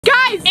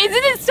Guys,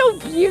 isn't it so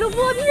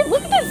beautiful up here?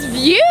 Look at this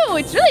view.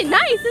 It's really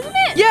nice, isn't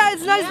it? Yeah,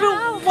 it's nice,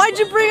 but why'd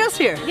you bring us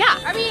here? Yeah,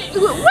 I mean,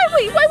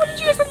 why wouldn't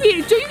you guys want to be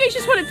here? Don't you guys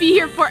just want to be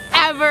here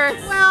forever?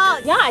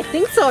 Well, yeah, I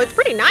think so. It's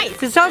pretty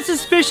nice. It sounds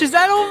suspicious.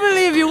 I don't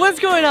believe you. What's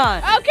going on?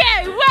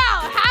 Okay, well,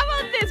 how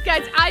about this,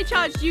 guys? I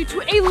challenged you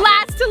to a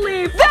last to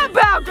leave the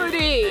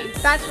balcony.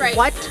 That's right.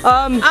 What?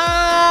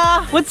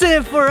 What's in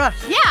it for us?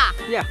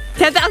 Yeah.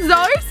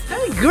 $10,000?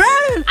 Hey,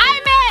 grand!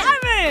 I'm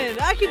in!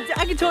 I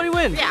can totally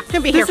win. Yeah,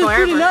 can be here This is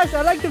forever. pretty nice.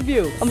 I like the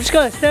view. I'm just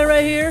gonna stand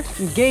right here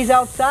and gaze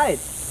outside.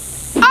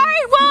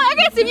 Alright, well, I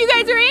guess if you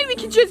guys are in, we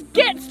can just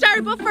get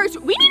started. But first,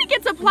 we need to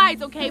get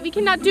supplies, okay? We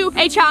cannot do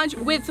a challenge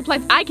with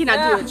supplies. I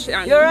cannot do a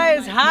challenge. You're right,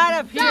 it's hot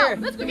up here.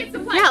 So, let's go get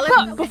supplies. Yeah,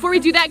 but before we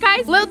do that,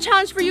 guys, little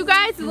challenge for you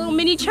guys, a little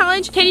mini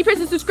challenge. Can you press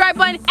the subscribe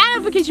button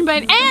and notification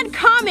button and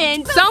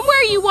comment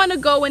somewhere you want to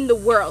go in the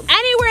world.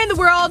 Anywhere in the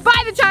world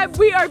by the time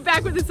we are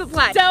back with the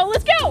supplies. So,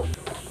 let's go.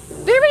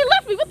 They already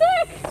left me. What the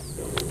heck?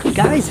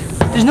 Guys,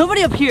 there's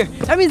nobody up here.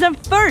 That means I'm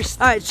first.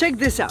 All right, check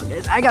this out,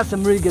 guys. I got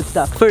some really good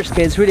stuff. First,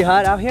 okay, it's really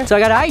hot out here, so I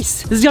got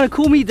ice. This is gonna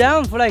cool me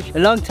down for like a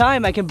long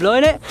time. I can blow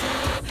in it.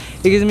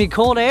 It gives me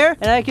cold air,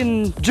 and I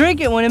can drink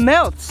it when it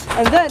melts.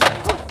 And then,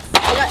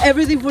 I got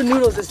everything for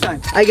noodles this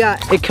time. I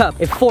got a cup,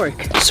 a fork,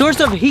 source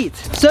of heat,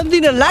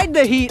 something to light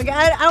the heat.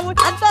 I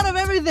thought of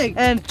everything.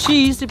 And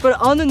cheese to put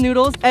on the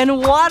noodles, and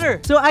water.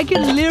 So I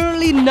can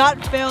literally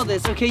not fail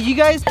this, okay? You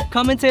guys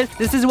commented,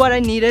 this is what I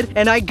needed,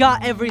 and I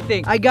got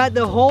everything. I got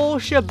the whole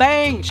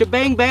shebang,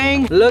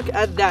 bang. Look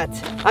at that.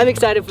 I'm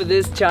excited for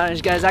this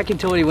challenge, guys. I can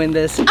totally win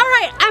this. All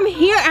right, I'm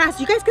here, and as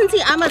you guys can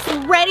see, I'm as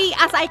ready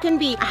as I can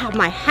be. I have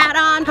my hat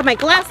on, I have my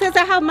glasses,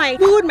 I have my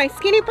food, my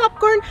skinny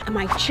popcorn,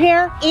 my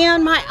chair,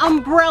 and my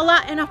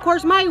umbrella, and of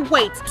course my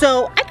weights.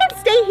 So I can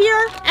stay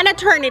here an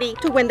eternity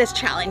to win this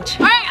challenge.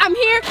 All right, I'm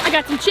here. I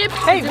got some chips.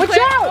 Hey, watch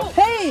out!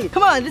 Hey,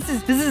 come on, this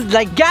is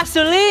like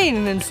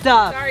gasoline and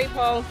stuff. Sorry,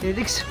 Paul. It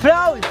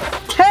explodes.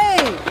 Hey,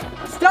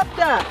 stop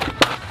that.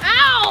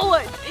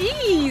 Ow!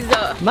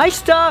 Jeez. My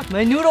stuff,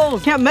 my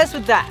noodles. Can't mess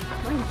with that.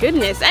 My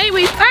goodness.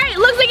 Anyways, all right,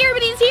 looks like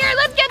everybody's here.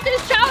 Let's get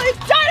this challenge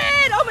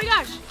started. Oh my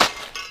gosh.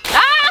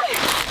 Ah!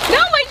 No,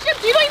 my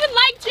chips. You don't even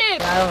like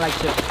chips. I don't like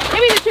chips. Give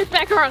me the chips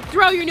back or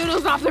throw your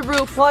noodles off the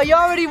roof. Well, you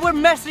already were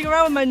messing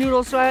around with my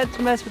noodles, so I had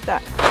to mess with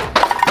that.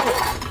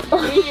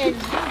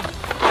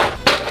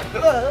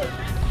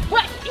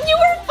 What? You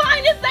were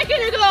fine a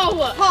second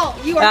ago. Paul,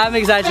 you are I'm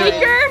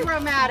exaggerating. so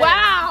dramatic.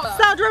 Wow.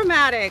 So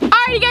dramatic.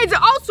 Alrighty guys,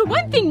 also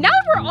one thing, now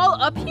that we're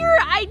all up here,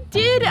 I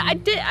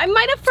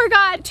might have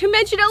forgot to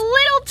mention a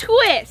little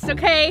twist,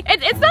 okay?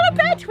 It's not a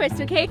bad twist,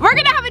 okay? We're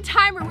gonna have a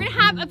timer, we're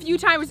gonna have a few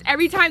timers.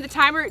 Every time the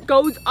timer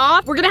goes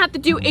off, we're gonna have to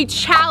do a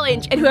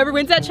challenge, and whoever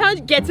wins that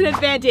challenge gets an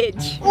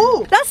advantage.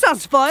 Ooh, that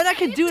sounds fun. I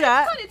can do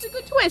that. Fun. It's a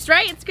good twist,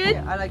 right? It's good?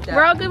 Yeah, I like that.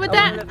 We're all good with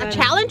that? A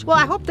challenge? Well,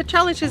 I hope the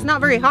challenge is not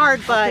very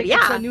hard, but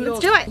yeah, let's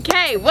do it.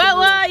 Okay,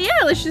 well, yeah,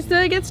 let's just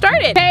get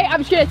started. Okay,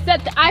 I'm just gonna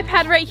set the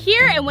iPad right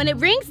here, and when it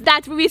rings,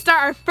 that's when we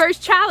start our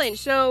first challenge.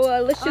 So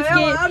let's just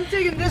I'm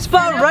taking this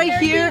spot right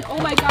here. Oh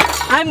my gosh.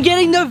 I'm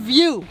getting the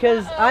view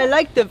because I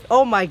like the,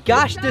 oh my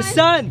gosh, the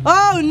sun.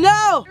 Oh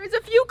no. There was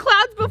a few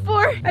clouds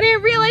before. I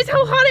didn't realize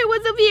how hot it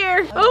was up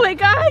here. Oh my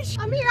gosh.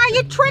 Ameerah,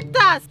 you tricked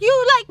us.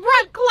 You like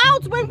brought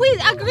clouds when we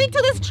agreed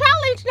to this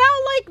challenge. Now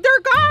like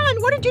they're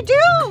gone. What did you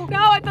do?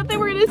 No, I thought they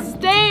were gonna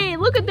stay.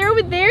 Look, they're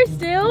over there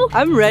still.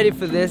 I'm ready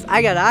for this.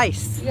 I got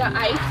ice. You got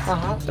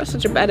ice? That's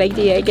such a bad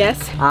idea, I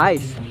guess.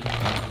 Ice.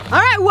 All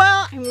right,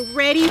 well, I'm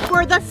ready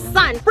for the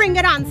sun. Bring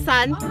it on,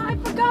 sun. Oh, I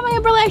forgot my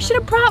umbrella. I should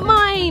have brought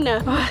mine.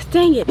 Oh,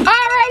 dang it.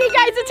 Alrighty,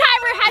 guys, the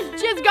timer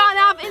has just gone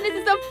off, and this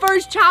is the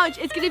first challenge.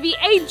 It's gonna be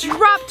a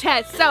drop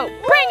test. So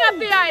bring up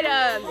the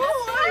items.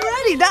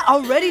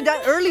 Already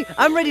that early?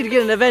 I'm ready to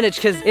get an advantage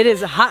because it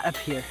is hot up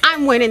here.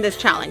 I'm winning this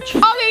challenge.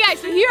 Okay, guys,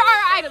 so here are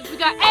our items. We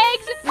got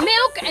eggs,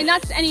 milk, and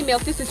not just any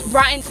milk. This is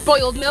rotten,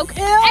 spoiled milk.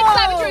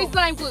 Exclamatory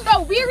slime glue.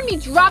 So we are gonna be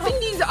dropping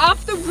these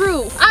off the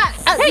roof.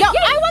 Hey, no,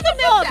 I want the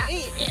milk.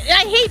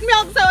 I hate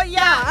milk, so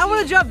yeah. I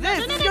want to drop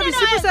this. This is gonna be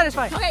super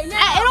satisfying. Okay,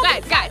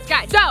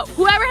 guys. So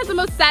whoever has the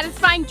most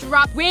satisfying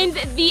drop wins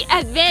the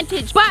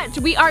advantage. But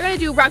we are gonna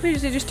do rock paper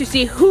scissors to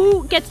see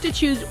who gets to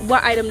choose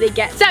what item they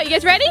get. So you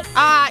guys ready?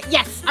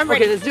 Yes, I'm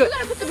ready. Okay, let's do it. You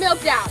gotta put the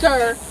milk down,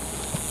 sir.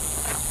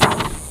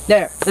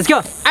 There, let's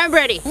go. I'm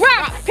ready.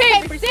 Rock,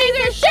 paper,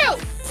 scissors, shoot.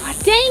 Oh,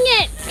 dang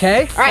it.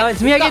 Okay, all right, now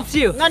it's me against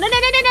you. No,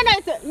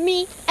 it's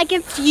me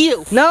against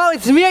you. No,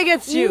 it's me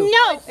against you.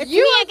 No, it's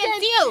me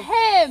against you.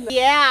 Him.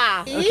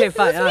 Yeah. Okay,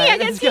 fine. It's me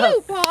against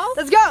you, Paul.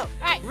 Let's go. All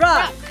right,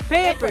 rock,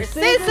 paper,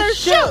 scissors,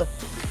 shoot.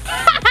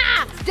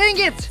 Dang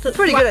it. So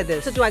pretty good at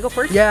this. So do I go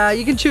first? Yeah,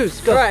 you can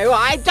choose. Go. All right, well,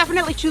 I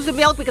definitely choose the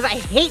milk because I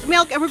hate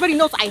milk. Everybody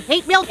knows I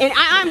hate milk. And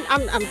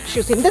I'm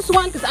choosing this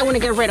one because I want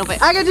to get rid of it.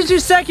 I got to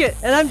choose second,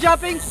 and I'm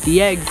dropping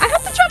the eggs. I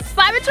have to drop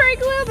SLIMEATORY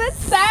glue. That's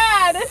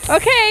sad.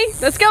 Okay,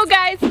 let's go,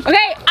 guys.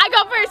 Okay, I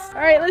go first.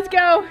 All right, let's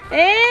go.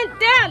 And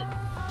down.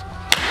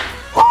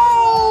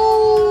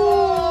 Oh!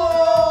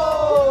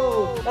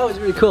 That was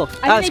really cool.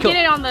 I didn't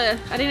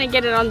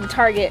get it on the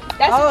target.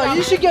 That's oh,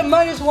 you should get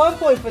 -1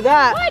 point for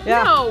that. What?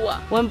 Yeah. No.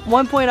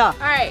 One point off.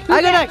 All right.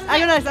 I got next.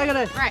 All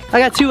right. I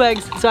got 2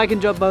 eggs, so I can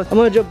drop both. I'm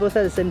gonna drop both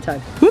at the same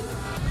time. Whoop.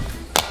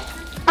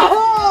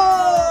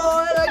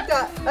 Oh, I like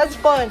that. That's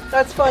fun.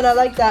 That's fun. I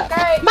like that. All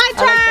right. My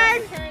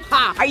turn. Like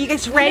Ha. Are you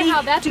guys ready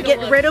how that's to gonna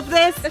get look. rid of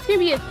this? That's gonna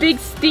be a big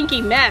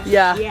stinky mess.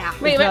 Yeah. Yeah.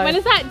 Wait, when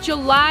is that?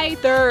 July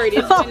 3rd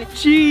is Oh, when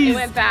jeez. it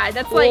went bad.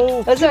 That's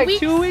like That's 2 like weeks.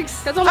 2 weeks.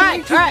 That's All only right,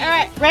 like 2 all weeks.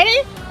 right.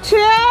 Ready?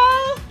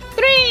 2,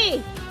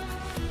 3.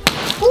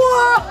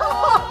 Whoa!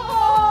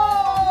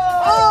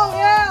 Oh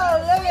yeah!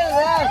 Look at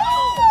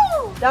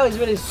that. That was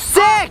really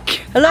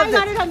sick. I love I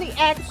got it. it on the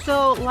edge,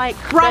 so like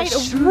right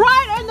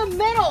in the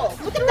middle.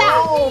 Look at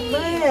that. Oh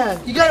man,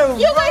 you got it.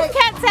 You guys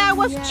can't say I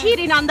was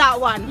cheating on that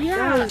one.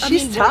 Yeah.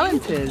 She's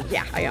talented.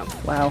 Yeah, I am.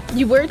 Wow.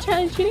 You were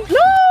cheating?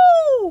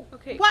 No!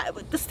 Okay.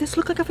 What? Does this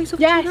look like a face of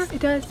a Yes, cheater?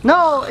 it does.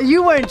 No,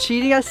 you weren't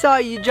cheating. I saw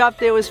you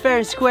dropped it. It was fair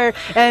and square.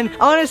 And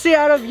honestly,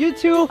 out of you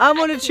two, I'm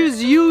gonna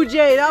choose you,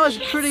 Jay. That was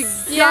pretty.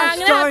 Yeah, I'm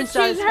gonna have to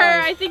choose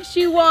her. I think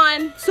she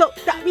won. So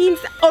that means,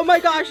 oh my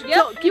gosh. Yep,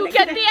 So, you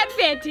get the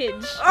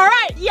advantage. all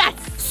right, yes.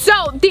 So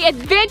the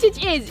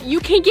advantage is you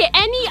can get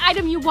any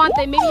item you want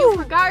that maybe you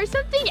forgot or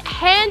something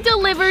hand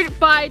delivered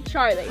by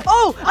Charlie.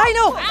 Oh, I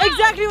know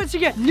exactly what you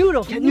get.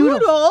 Noodles. Get noodles.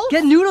 Noodles?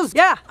 Get noodles.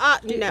 Yeah.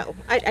 No,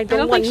 I don't don't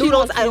want think she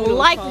noodles. wants I don't noodles,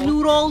 like though.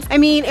 noodles. I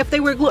mean, if they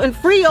were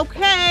gluten-free,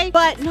 okay.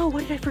 But no,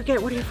 what did I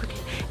forget? What did I forget?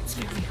 It's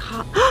very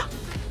hot.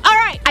 All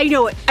right, I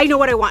know it. I know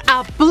what I want.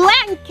 A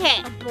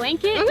blanket. A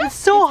blanket? It's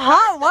so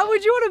hot. Why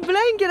would you want a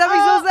blanket? That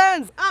makes no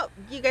sense. Oh,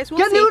 you guys will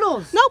Get see.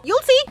 noodles. Nope, you'll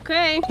see.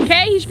 Okay.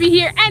 Okay, he should be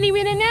here any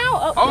minute now.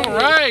 Oh, All there he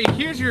is. right,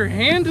 here's your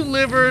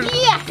hand-delivered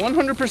Yeah.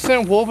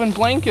 100% woven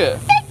blanket.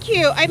 Thank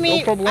you. I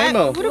mean, problemo.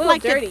 I would A little have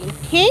liked dirty.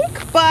 it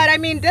pink, but I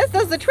mean, this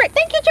does the trick.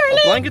 Thank you, A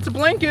Charlie. blanket's a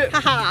blanket.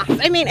 Haha.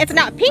 I mean, it's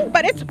not pink,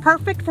 but it's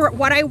perfect for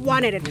what I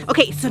wanted it.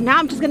 Okay, so now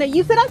I'm just gonna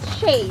use it as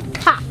shade.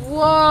 Ha.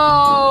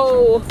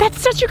 Whoa.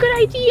 That's such a good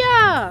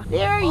idea.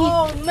 There you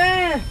Oh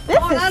man. This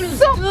that is is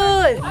so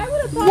good. I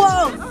would have Whoa.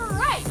 All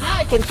right, now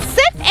I can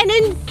sit and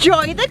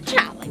enjoy the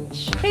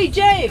challenge. Hey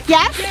Jay.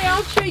 Yes? Jay,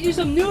 I'll trade you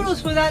some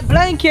noodles for that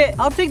blanket.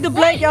 I'll take the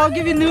blanket. I'll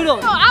give you noodles.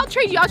 Oh, I'll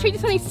trade you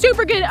something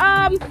super good.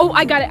 Oh,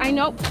 I got it. I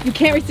know. You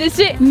can't resist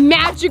it.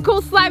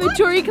 Magical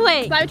SLIMEATORY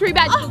clay. SLIMEATORY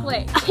magical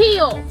clay.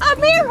 Teal.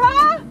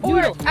 Ameerah! Or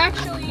Noodles.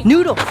 actually,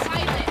 Noodles.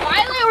 violet.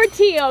 Violet or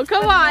teal.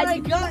 Come on. my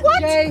God,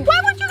 What? Jay. Why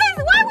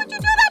would you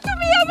do that to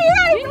me,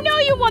 Ameerah? You know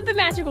you want the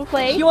magical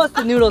clay. He wants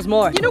the noodles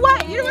more. You know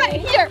what? Here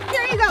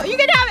you go. You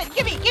can have it.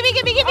 Give me.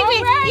 All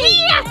right.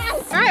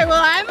 Yes! All right,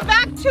 well, I'm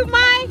back to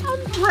my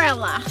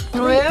umbrella.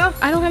 Oh yeah?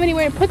 I don't have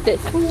anywhere to put this.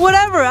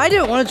 Whatever. I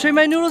didn't want to trade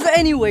my noodles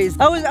anyways.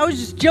 I was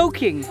just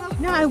joking.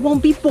 Now I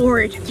won't be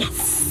bored.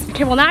 Yes.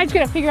 Okay, well now I just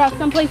gotta figure out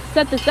some place to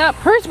set this up.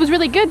 Hers was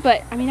really good,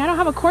 but I mean, I don't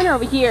have a corner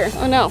over here.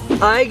 Oh no.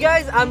 Alright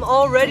guys, I'm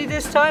all ready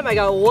this time. I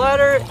got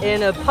water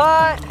in a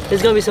pot.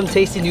 There's gonna be some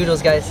tasty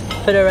noodles, guys.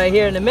 Put it right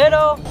here in the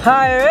middle.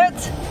 Hire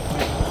it.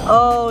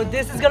 Oh,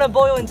 this is gonna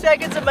boil in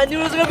seconds and my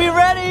noodles are gonna be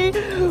ready.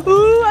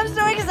 Ooh, I'm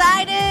so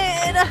excited.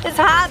 It's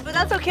hot, but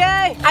that's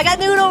okay. I got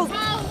noodles.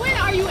 When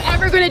are you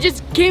ever gonna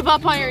just give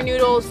up on your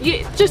noodles?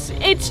 It's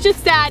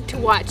just sad to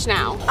watch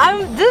now.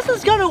 This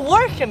is gonna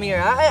work,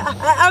 Ameerah.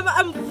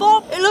 I'm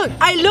full. Look,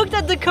 I looked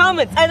at the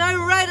comments and I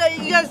read that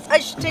you guys, I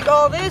should take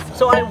all this.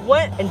 So I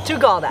went and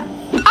took all that.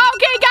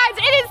 Okay guys,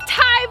 it is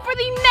time for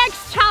the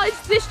next challenge.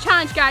 This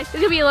challenge, guys, is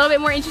gonna be a little bit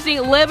more interesting,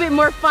 a little bit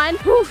more fun.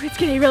 Whew, it's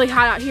getting really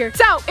hot out here.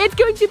 So it's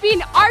going to be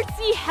an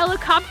artsy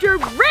helicopter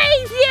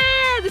race.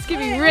 Yeah, this is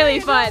gonna be really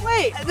fun.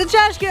 Wait, the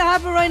challenge can't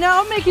happen right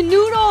now. I'm making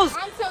noodles.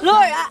 I'm so Look,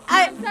 sorry.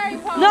 I'm sorry,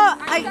 Paul. no,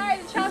 I'm sorry,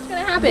 the challenge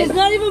gonna happen. It's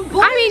not even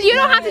boiling. I mean, you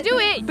don't have to do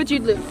it, but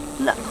you'd lose.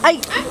 No,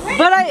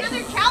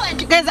 Another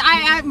challenge. Guys,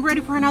 I'm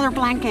ready for another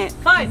blanket.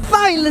 Fine,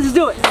 let's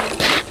do it.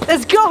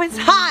 Let's go, it's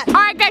hot. All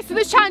right, guys, so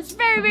this challenge is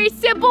very, very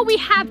simple. We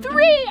have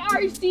 3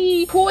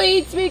 RC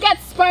points. We got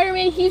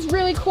Spider-Man, he's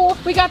really cool.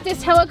 We got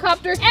this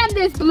helicopter and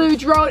this blue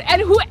drone.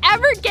 And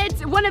whoever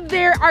gets one of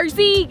their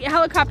RC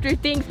helicopter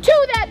things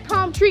to that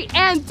palm tree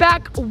and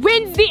back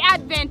wins the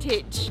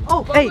advantage.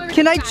 Oh, hey,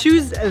 can I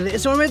choose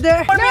this one right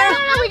there? No,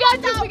 we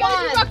gotta do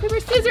rock, paper,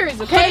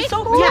 scissors, okay?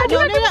 so We gotta do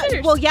no, rock, paper,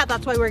 scissors. Well, yeah,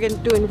 that's why we're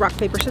doing rock,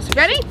 paper, scissors.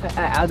 Ready?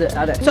 I'll do it.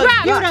 So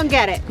Rock. you don't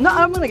get it. No,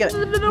 I'm gonna get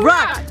it.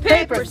 Rock,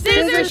 paper,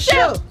 scissors,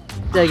 shoot.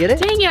 Did I get it?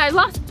 Dang it, I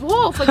lost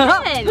both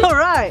again. All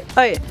right.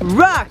 Okay.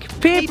 Rock,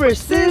 paper,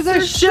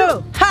 scissors,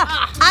 shoot.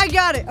 Ha! I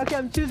got it. Okay,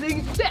 I'm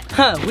choosing.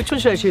 Huh? Which one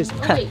should I choose?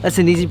 Huh, wait. that's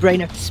an easy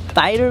brainer.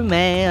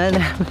 Spider-Man.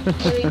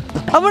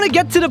 I'm gonna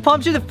get to the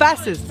palm tree the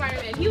fastest.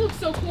 Spider-Man, he looks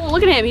so cool.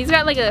 Look at him. He's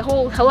got like a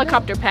whole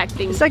helicopter pack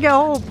thing. It's like a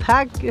whole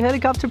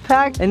helicopter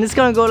pack, and it's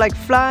gonna go like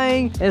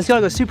flying, and it's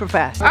gonna go super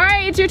fast. All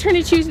right, it's your turn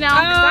to choose now.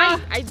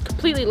 'Cause I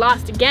completely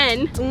lost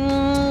again.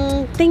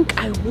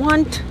 Think I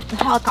want the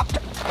helicopter.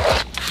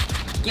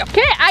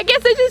 Okay, I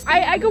guess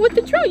I go with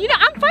the drone. You know,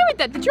 I'm fine with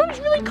that. The drone's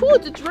really cool.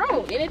 It's a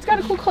drone, and it's got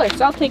a cool color,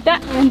 so I'll take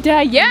that. And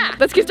yeah,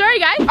 let's get started,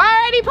 guys.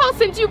 Alrighty, Paul,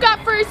 since you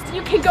got first,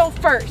 you can go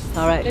first.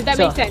 All right. If that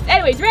makes sense.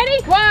 Anyways,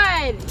 ready?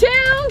 1, 2,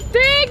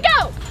 3,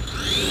 go!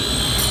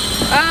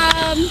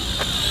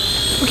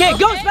 Okay,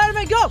 go,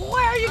 Spider-Man, go!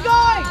 Where are you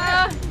going?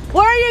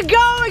 Where are you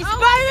going,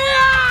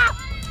 Spider-Man?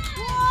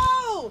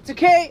 Whoa! It's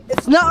okay,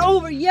 it's not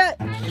over yet.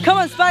 Come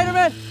on,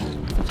 Spider-Man.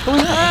 Paul,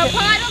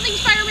 I don't think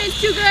Spider-Man's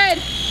too good.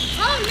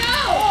 Oh no!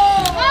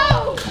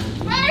 Oh,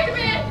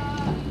 Spider-Man!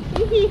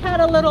 He had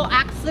a little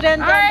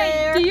accident down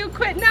there. Do you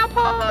quit now,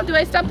 Paul? Do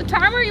I stop the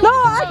timer? Or you No,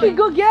 want to I can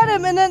go get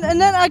him, and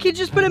then I can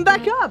just put him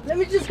back up. Let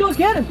me just go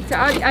get him. So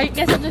I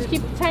guess I'll just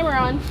keep the timer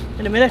on.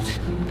 In a minute.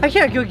 I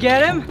can't go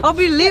get him. I'll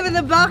be leaving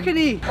the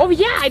balcony. Oh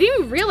yeah, I didn't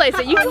even realize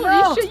that. You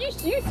know.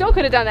 you still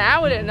could have done that. I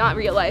would have not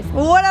realized.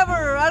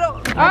 Whatever, I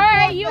don't. All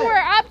right, you were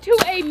up to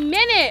a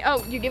minute.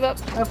 Oh, you give up?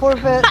 I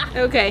forfeit.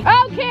 Okay.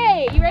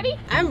 Okay, you ready?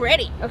 I'm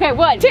ready. Okay,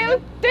 1,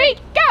 2, 3,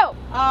 go.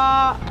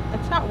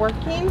 It's not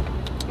working.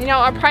 You know,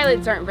 our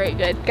pilots aren't very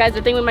good. Guys,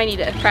 I think we might need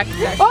to practice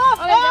that.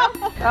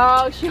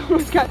 Oh, she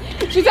almost got,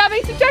 she's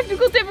having some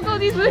technical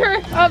difficulties with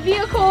her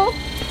vehicle.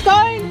 It's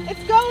going.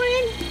 It's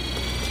going.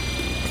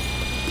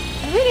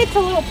 I think it's a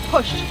little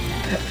push.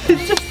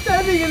 It's just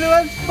standing in the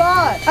one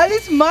spot. At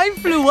least mine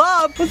flew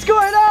up. What's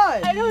going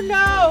on? I don't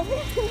know.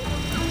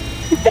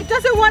 It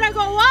doesn't want to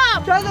go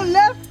up. Try the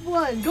left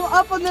one. Go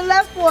up on the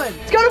left one.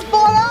 It's gonna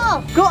fall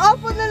off. Go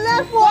up on the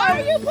left one.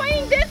 Why are you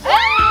pointing this way?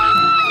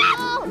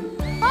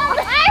 I'm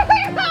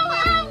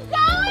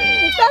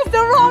going. That's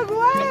the wrong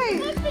way.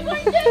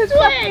 This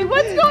way.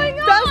 What's going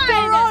on? That's the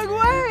wrong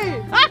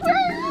way. Where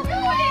are you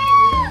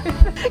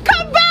going?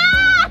 Come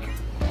back.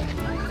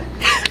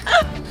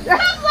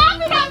 Stop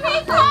laughing at me,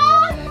 Paul.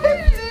 I'm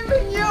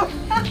leaving you.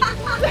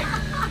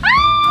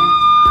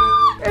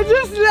 It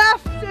just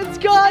left. It's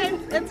gone.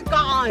 It's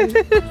gone.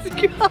 It's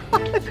gone.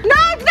 No,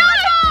 it's not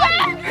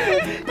gone.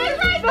 It's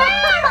right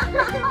there.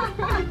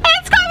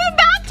 It's coming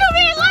back to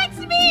me. It likes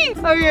me.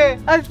 Okay,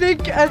 I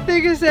think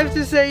it's safe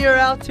to say you're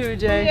out too,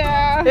 Jay.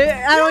 Yeah.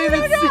 I don't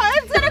even see.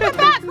 It's gonna come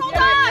back. Hold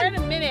You're on.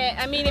 in a minute.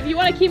 I mean, if you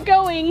want to keep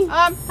going.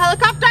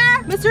 Helicopter.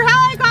 Mr.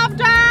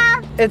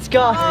 Helicopter. It's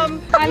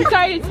gone. I'm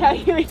sorry to tell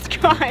you, it's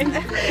gone.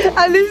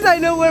 At least I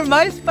know where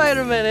my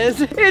Spider-Man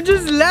is. It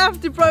just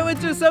left. It probably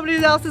went to somebody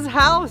else's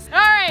house. All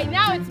right,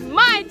 now it's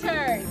my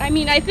turn. I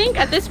mean, I think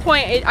at this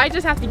point, I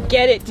just have to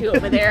get it to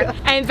over there.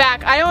 And in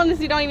fact, I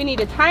honestly don't even need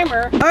a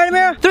timer. All right,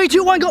 Ameerah. 3,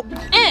 2, 1, go.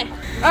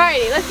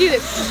 Alrighty, let's do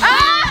this.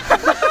 Ah!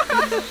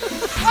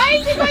 Why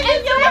is it going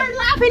And you were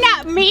laughing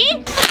at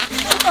me?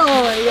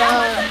 Oh my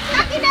God.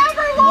 Attacking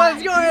everyone.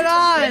 What's going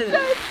on?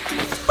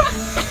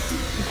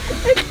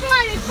 It's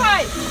fine, it's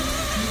fine.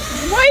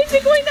 Why is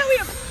it going that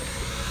way?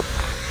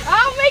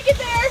 I'll make it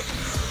there.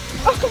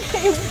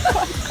 Okay,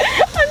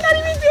 I'm not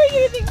even doing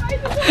anything. Why is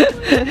it going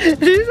that way?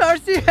 These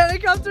RC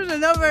helicopters are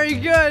not very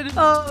good.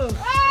 Oh.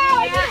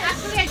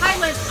 Actually,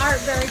 pilots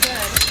aren't very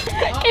good.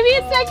 Give me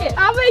a second.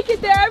 I'll make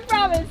it there, I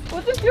promise.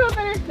 We'll just do a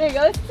better. There you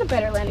go. This is a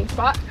better landing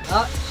spot.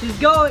 She's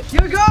going.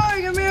 You're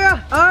going,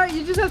 Ameerah. All right,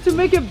 you just have to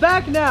make it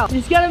back now. You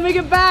just gotta make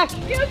it back.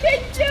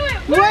 Okay, do it.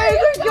 Where are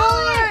you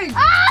going?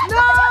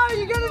 No,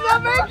 you're gonna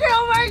not make it.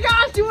 Oh my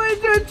gosh, you went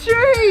into a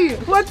tree.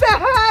 What the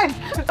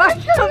heck? I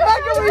come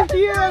back over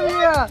here,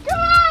 Ameerah. Come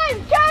on.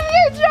 Come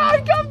here,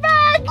 John. Come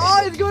back.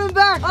 Oh, it's going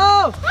back.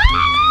 Oh.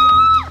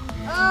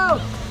 Oh.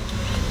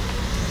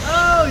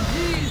 Oh,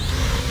 jeez.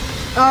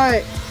 All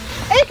right.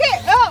 Okay.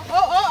 Oh.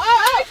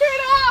 I turned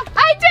it off.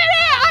 I did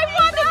it. I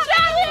won the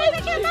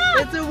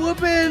challenge. It's a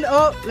whooping.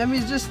 Oh, let me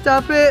just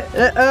stop it.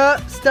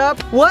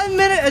 Stop. 1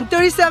 minute and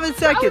 37 That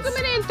seconds. was a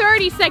minute and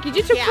 30 seconds.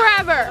 You took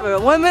forever.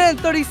 1 minute and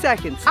 30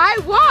 seconds. I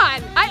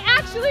won. I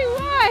actually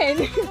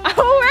won.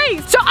 All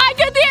right. So I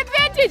get the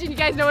advantage. And you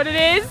guys know what it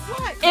is?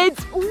 What?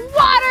 It's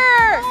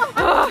water.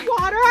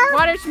 Water?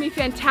 Water should be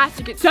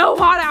fantastic. It's so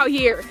hot out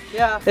here.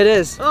 Yeah, it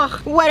is.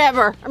 Ugh,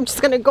 whatever. I'm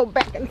just gonna go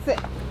back and sit.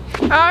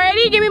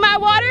 Alrighty, give me my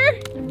water.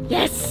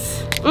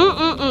 Yes.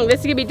 This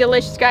is gonna be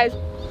delicious, guys.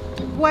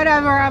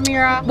 Whatever,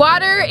 Ameerah.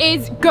 Water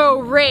is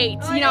great.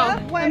 You know.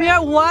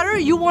 Ameerah, water?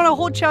 You want a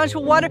whole challenge for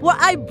water? Well,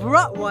 I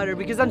brought water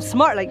because I'm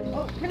smart. Like,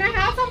 Can I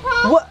have some,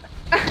 Paul? what?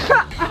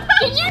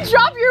 Did you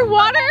drop your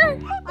water?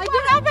 I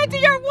did not into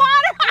your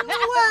water.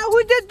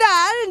 Who did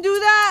that? I didn't do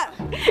that.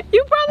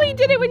 You probably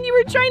did it when you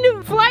were trying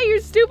to fly your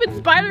stupid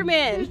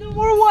Spider-Man. No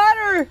more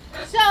water.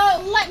 So,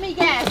 let me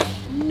guess.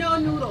 No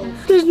noodles.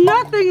 There's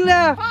nothing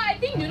left. Oh, I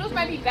think noodles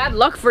might be bad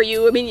luck for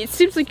you. I mean, it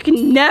seems like you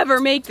can never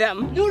make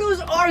them.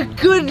 Noodles are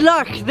good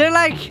luck. They're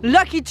like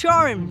Lucky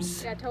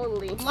Charms. Yeah,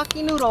 totally.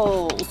 Lucky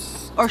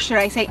noodles. Or should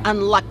I say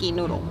unlucky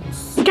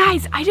noodles?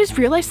 Guys, I just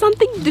realized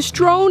something. This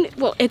drone,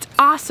 well, it's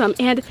awesome.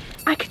 And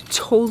I could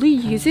totally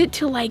use it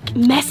to like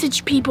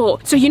message people.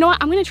 So you know what?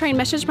 I'm gonna try and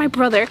message my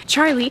brother,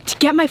 Charlie, to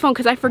get my phone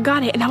because I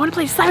forgot it. And I wanna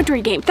play a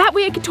SLIMEATORY game. That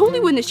way I could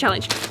totally win this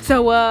challenge.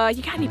 So,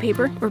 you got any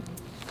paper or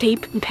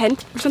tape and pen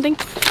or something?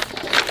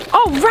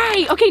 Oh,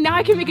 right. Okay, now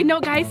I can make a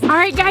note, guys. All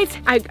right, guys,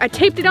 I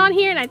taped it on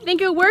here and I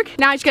think it'll work.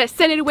 Now I just gotta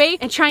send it away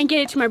and try and get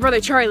it to my brother,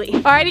 Charlie.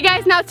 Alrighty,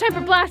 guys, now it's time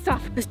for blast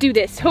off. Let's do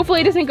this.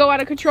 Hopefully it doesn't go out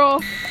of control.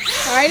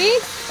 Alrighty.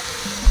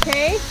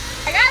 Okay.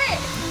 I got it.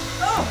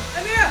 Oh,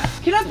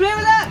 Ameerah, can I play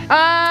with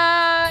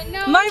that?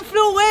 No. Mine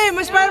flew away.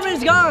 My Spider-Man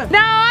is gone. No,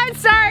 I'm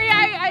sorry.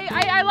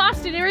 I I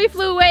lost it. It already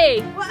flew away.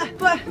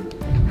 What?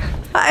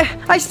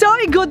 I saw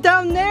it go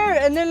down there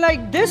and then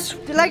like this,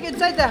 like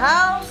inside the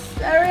house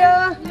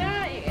area.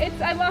 Yeah,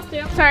 I lost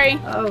it. Sorry.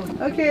 Oh,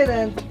 okay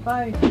then.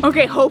 Bye.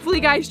 Okay,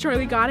 hopefully guys,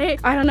 Charlie got it.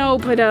 I don't know,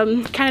 but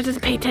kind of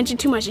doesn't pay attention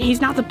too much and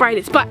he's not the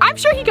brightest, but I'm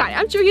sure he got it.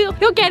 I'm sure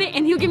he'll get it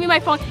and he'll give me my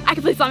phone. I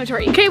can play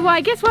SLIMEATORY. Okay, well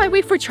I guess while I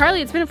wait for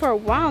Charlie, it's been for a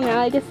while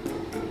now, I guess.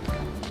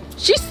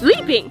 She's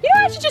sleeping. You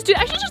know what I should just do?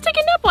 I should just take a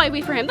nap while I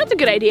wait for him. That's a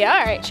good idea.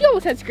 All right, she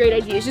always has great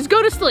ideas. Just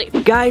go to sleep.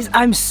 Guys,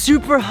 I'm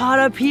super hot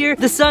up here.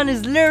 The sun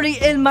is literally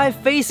in my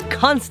face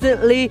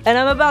constantly and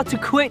I'm about to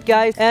quit,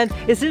 guys. And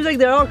it seems like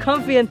they're all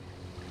comfy and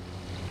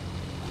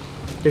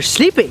they're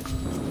sleeping.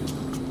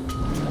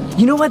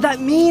 You know what that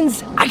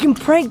means? I can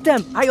prank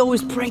them. I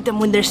always prank them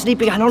when they're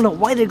sleeping. I don't know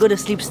why they go to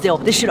sleep still.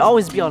 They should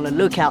always be on the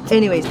lookout.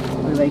 Anyways,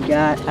 what do I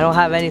got? I don't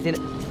have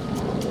anything.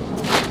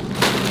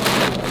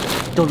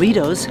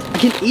 Doritos? I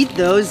can eat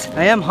those.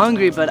 I am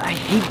hungry, but I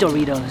hate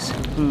Doritos.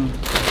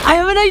 I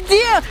have an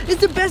idea!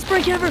 It's the best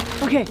prank ever!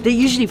 Okay, they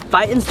usually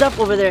fight and stuff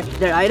over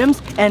their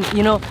items, and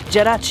you know,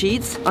 Jeddah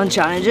cheats on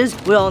challenges.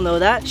 We all know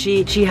that.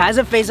 She has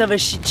a face of a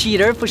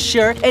cheater for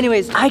sure.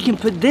 Anyways, I can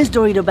put this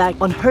Dorito bag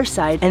on her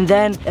side, and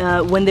then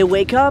when they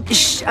wake up,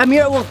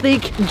 Ameerah will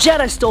think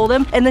Jeddah stole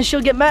them, and then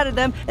she'll get mad at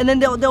them, and then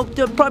they'll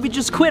probably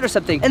just quit or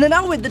something. And then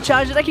I'll win the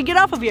challenge and I can get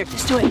off of here.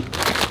 Let's do it.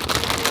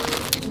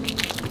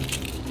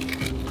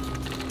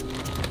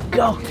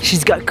 Go.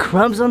 She's got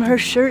crumbs on her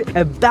shirt,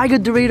 a bag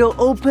of Dorito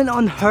open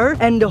on her,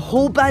 and the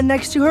whole bag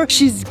next to her.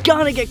 She's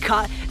gonna get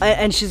caught,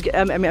 and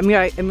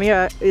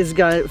Ameerah is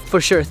gonna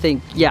for sure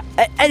think, yeah.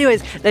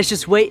 Anyways, let's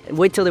just wait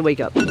till they wake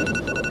up. Is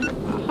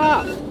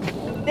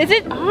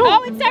it?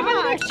 Oh, it's time for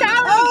the next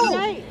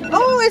challenge.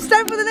 Oh, it's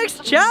time for the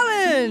next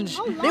challenge.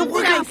 They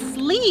were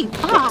asleep.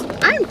 I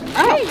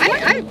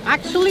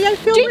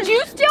feel. Did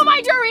you steal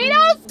my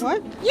Doritos?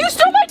 What? You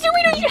stole my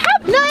Doritos. You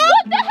have no.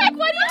 What the heck?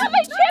 Why do you have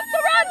my chips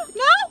around?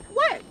 No.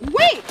 What?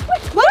 Wait.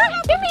 What?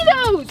 Give me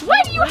those. Why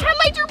do you have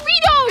my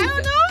Doritos? I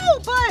don't know,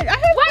 but I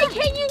have. Why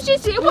can't you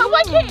just?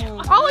 Why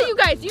can't all of you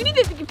guys? You need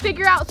to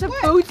figure out some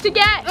foods to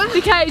get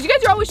because you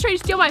guys are always trying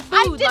to steal my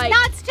food. I did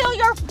not steal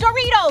your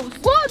Doritos.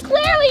 Well,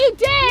 clearly you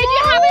did. You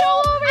have it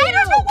all over you. I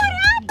don't know what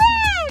happened.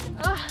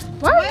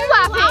 Why are you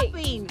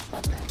laughing?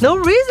 No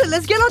reason.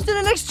 Let's get on to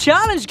the next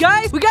challenge,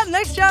 guys. We got the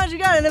next challenge. We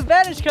got an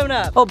advantage coming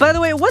up. Oh, by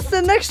the way, what's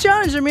the next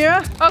challenge,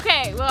 Ameerah?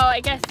 Okay, well, I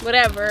guess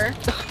whatever.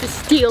 The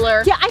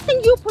stealer. Yeah, I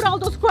think you put all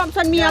those crumbs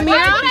on me, Ameerah.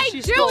 Why would I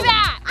do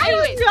that? I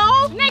don't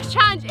know. Next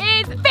challenge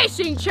is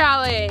fishing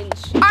challenge.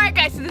 All right,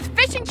 guys, so this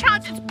fishing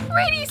challenge is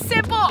pretty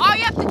simple. All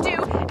you have to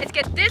do is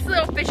get this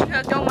little fishing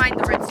hook. Don't mind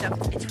the red stuff.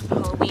 It's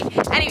from Halloween.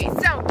 Anyway,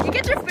 so you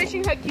get your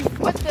fishing hook. You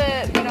put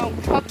the,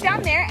 hook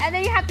down there, and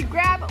then you have to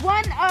grab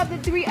one of the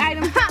 3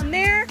 items down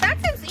there. That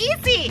seems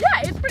easy.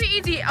 Yeah, it's pretty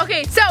easy.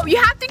 Okay, so you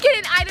have to get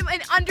an item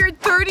in under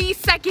 30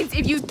 seconds.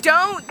 If you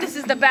don't, this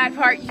is the bad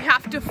part, you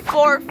have to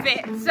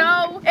forfeit.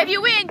 So if you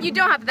win, you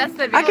don't have to. That's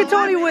the I can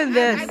totally win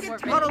this. I can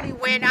totally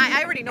win.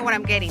 I already know what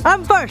I'm getting.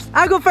 I'm first.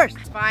 I'll go first.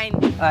 Fine.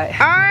 All right.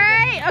 All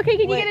right. Okay,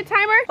 can you get a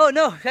timer? Oh,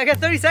 no. I got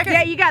 30 seconds?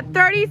 Yeah, you got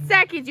 30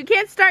 seconds. You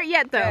can't start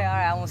yet, though. Okay, all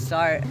right. I won't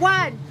start.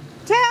 1,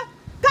 2,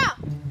 go.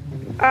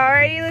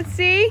 Alrighty, let's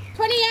see.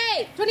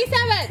 28,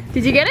 27.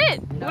 Did you get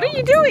it? No. What are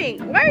you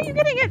doing? Why are you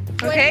getting it?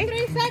 Okay.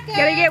 23 seconds.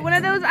 Gotta get one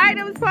of those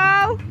items,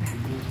 Paul.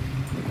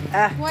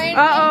 22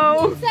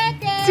 Uh-oh.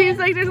 seconds. Seems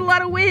like there's a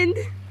lot of wind.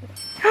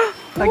 I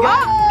got it.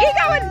 You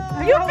got one.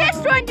 You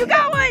fished one. You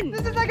got one.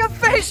 This is like a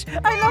fish.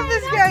 I love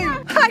this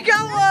game. I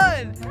got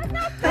one. Okay.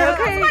 That's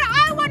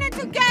what I wanted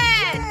to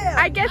get. Yeah.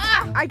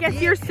 I guess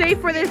you're safe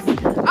for this.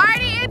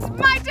 Alrighty, it's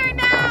my turn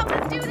now.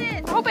 Let's do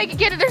this. I hope I can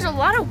get it. There's a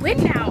lot of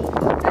wind now.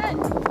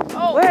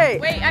 Oh,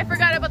 wait, I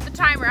forgot about the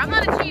timer. I'm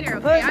not a cheater,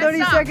 okay?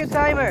 30-second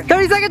timer.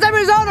 30-second timer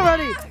is on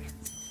already.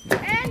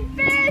 And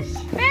fish.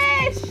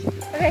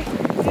 Okay, I'm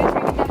gonna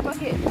drink in that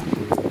bucket.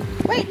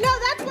 Wait, no,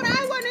 that's what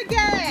I want to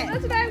get.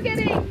 That's what I'm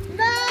getting.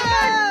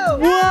 No.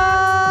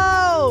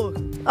 Whoa.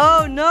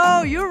 Oh,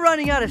 no. You're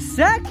running out of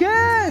seconds.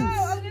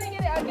 Oh, I'm gonna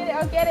get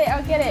it.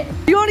 I'll get it.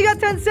 You only got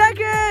 10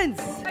 seconds.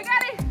 I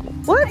got it.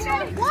 What? I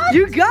got it. What?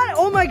 You got it?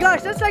 Oh, my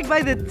gosh. That's like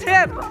by the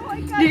tip. Oh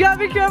my God. You gotta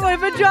be careful.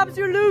 If it drops,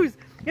 you lose.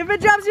 If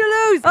it drops, you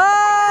lose.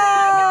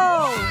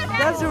 Oh!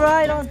 That's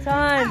right on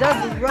time.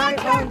 That's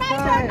right on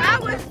time. That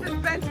was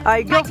suspense. All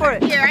right, go for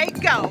it. Here I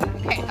go.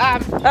 Okay.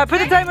 Put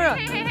the timer on.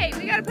 Hey,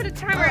 we gotta put a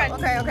timer on.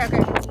 Okay.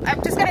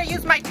 I'm just gonna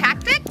use my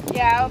tactic.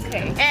 Yeah,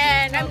 okay.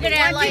 And I'm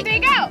gonna Once you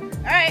think out.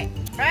 Right.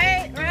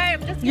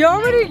 I'm just. You're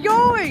already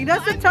going.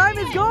 That's the time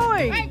is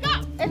going. Right,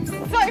 go.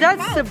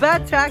 That's a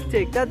bad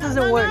tactic. That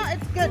doesn't work. No,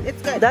 it's good.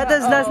 It's good.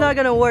 That's not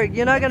gonna work.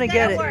 You're not gonna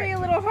get It's it. a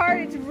little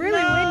hard. It's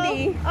really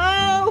windy.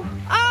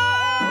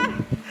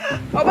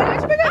 Oh my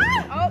gosh.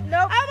 Oh,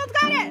 no. I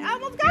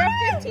almost got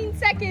it. 15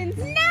 seconds.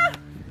 No.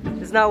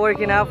 It's not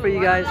working out for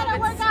you guys.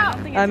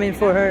 I mean,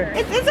 for her.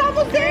 It's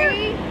almost there.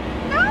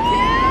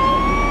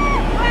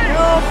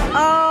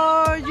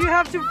 Oh, you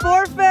have to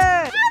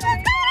forfeit.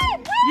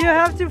 You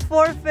have to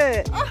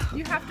forfeit.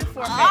 You have to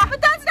forfeit.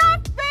 But that's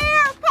not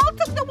fair. Paul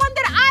took the one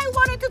that I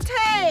wanted to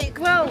take.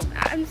 Well,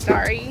 I'm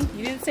sorry.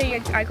 You didn't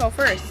did say I go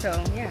first, so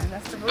yeah,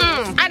 that's the rules.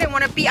 I didn't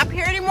want to be up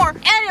here anymore.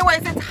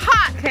 Anyways, it's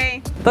hot.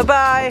 Okay.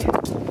 Bye-bye.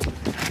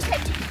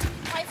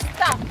 My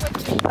stuff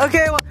with me.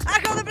 Okay, well,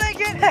 I got the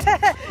blanket.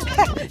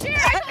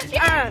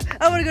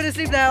 I want to go to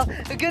sleep now.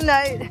 Good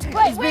night.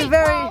 It's been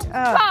very...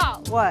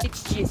 Paul. What?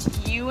 It's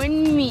just you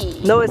and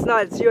me. No, it's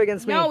not. It's you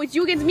against me. No, it's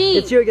you against me.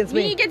 It's you against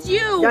me. Me against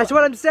you. That's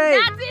what I'm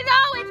saying. That's it.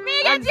 No, it's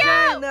me against you.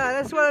 No,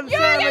 that's what I'm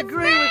saying. I'm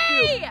agreeing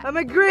with you. I'm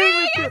agreeing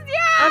with you. against you.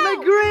 I'm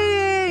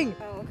agreeing.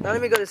 Now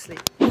let me go to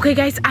sleep. Okay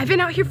guys, I've been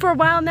out here for a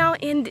while now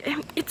and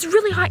it's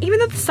really hot. Even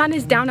though the sun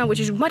is down now, which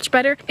is much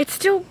better, it's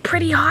still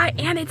pretty hot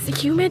and it's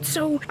humid,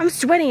 so I'm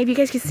sweating if you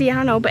guys can see, I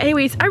don't know. But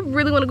anyways, I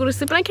really want to go to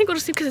sleep and I can't go to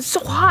sleep because it's so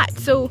hot.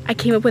 So I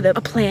came up with a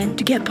plan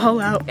to get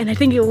Paul out and I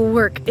think it will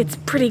work. It's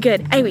pretty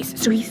good.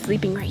 Anyways, so he's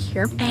sleeping right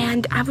here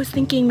and I was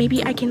thinking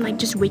maybe I can like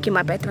just wake him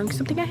up by throwing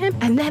something at him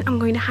and then I'm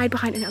going to hide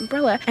behind an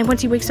umbrella, and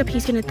once he wakes up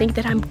he's gonna think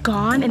that I'm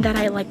gone and that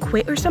I like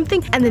quit or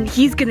something, and then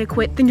he's gonna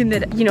quit thinking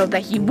that, you know,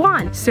 that he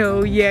won.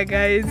 So yeah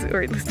guys,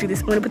 alright, let's do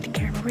this. I'm gonna put the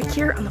camera right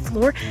here on the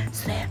floor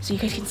so you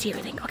guys can see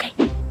everything. Okay.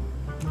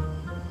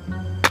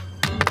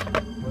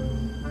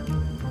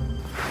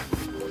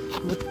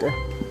 What the?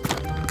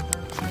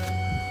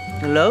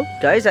 Hello?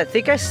 Guys, I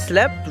think I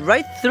slept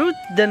right through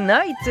the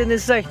night and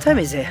it's like, what time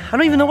is it? I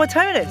don't even know what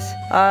time it is.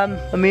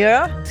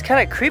 Ameerah? It's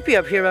kind of creepy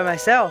up here by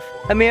myself.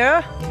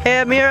 Ameerah?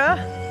 Hey, Ameerah?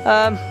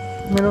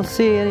 I don't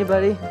see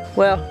anybody.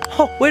 Well,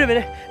 oh, wait a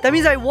minute. That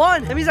means I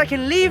won. That means I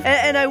can leave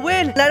and I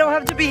win. And I don't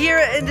have to be here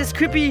in this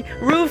creepy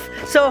roof.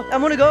 So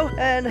I'm gonna go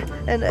and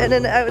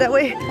then that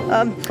way.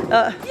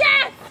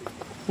 Yes!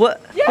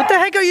 What? Yes! What the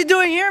heck are you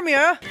doing here,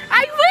 Ameerah?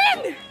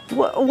 I win!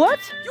 What?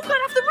 You got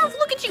off the roof.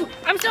 Look at you.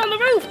 I'm still on the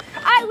roof.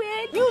 I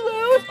win. You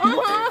lose.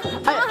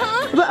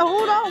 But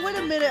hold on, wait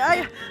a minute.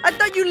 I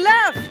thought you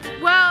left.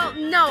 Well,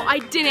 no, I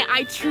didn't.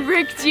 I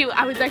tricked you.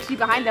 I was actually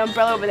behind the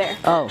umbrella over there.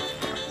 Oh.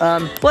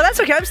 Well, that's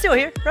okay. I'm still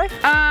here, right?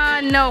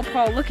 No,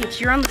 Paul. Look at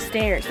you. You're on the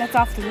stairs. That's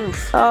off the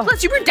roof. Oh.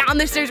 Plus, you were down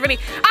the stairs already.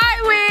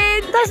 I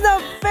win. That's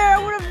not fair.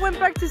 I would have went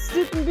back to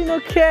sleep and been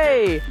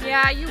okay.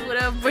 Yeah, you would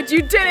have, but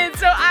you didn't,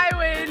 so I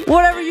win.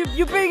 Whatever.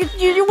 You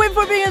win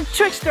for being a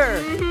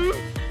trickster.